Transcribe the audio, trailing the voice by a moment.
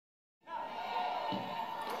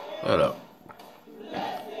Hold up.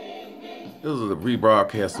 This is a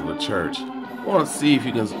rebroadcast of a church. I want to see if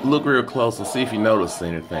you can look real close and see if you notice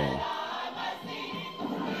anything.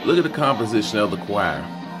 Look at the composition of the choir.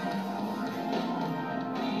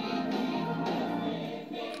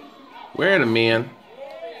 Where are the men?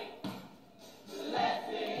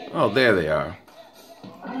 Oh, there they are.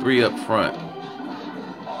 3 up front.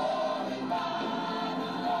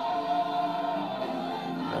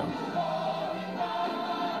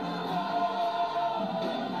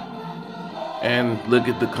 And look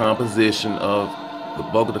at the composition of the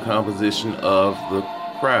bulk of the composition of the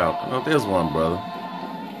crowd. Oh, there's one brother.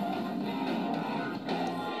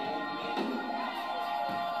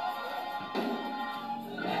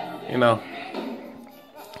 You know,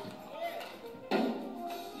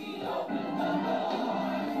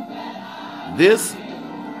 this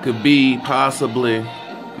could be possibly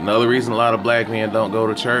another reason a lot of black men don't go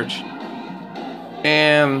to church.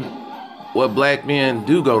 And what black men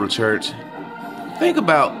do go to church, think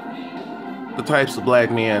about the types of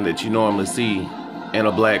black men that you normally see in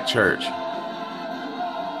a black church.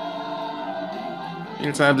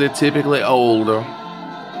 Many times they're typically older.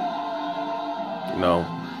 You know,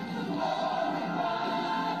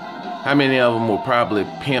 how many of them were probably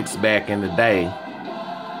pimps back in the day?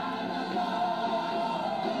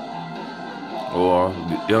 Or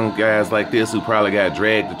young guys like this who probably got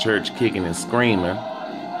dragged to church kicking and screaming.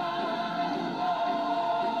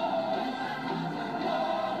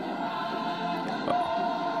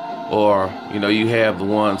 Or, you know, you have the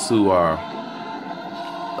ones who are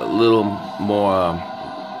a little more,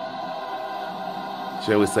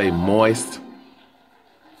 shall we say, moist.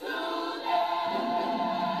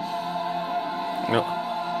 You know,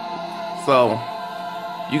 so,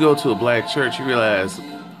 you go to a black church, you realize,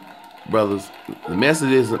 brothers, the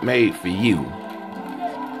message isn't made for you.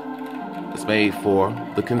 It's made for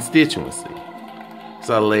the constituency.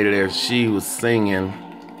 Saw the lady there, she was singing,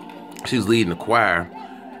 she was leading the choir.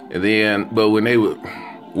 And then, but when they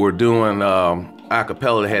were doing a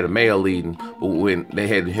cappella, they had a male leading. But when they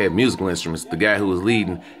had musical instruments, the guy who was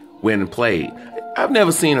leading went and played. I've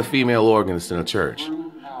never seen a female organist in a church.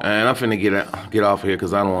 And I'm finna get off here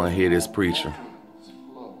because I don't want to hear this preacher.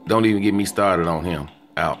 Don't even get me started on him.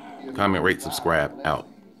 Out. Comment, rate, subscribe. Out.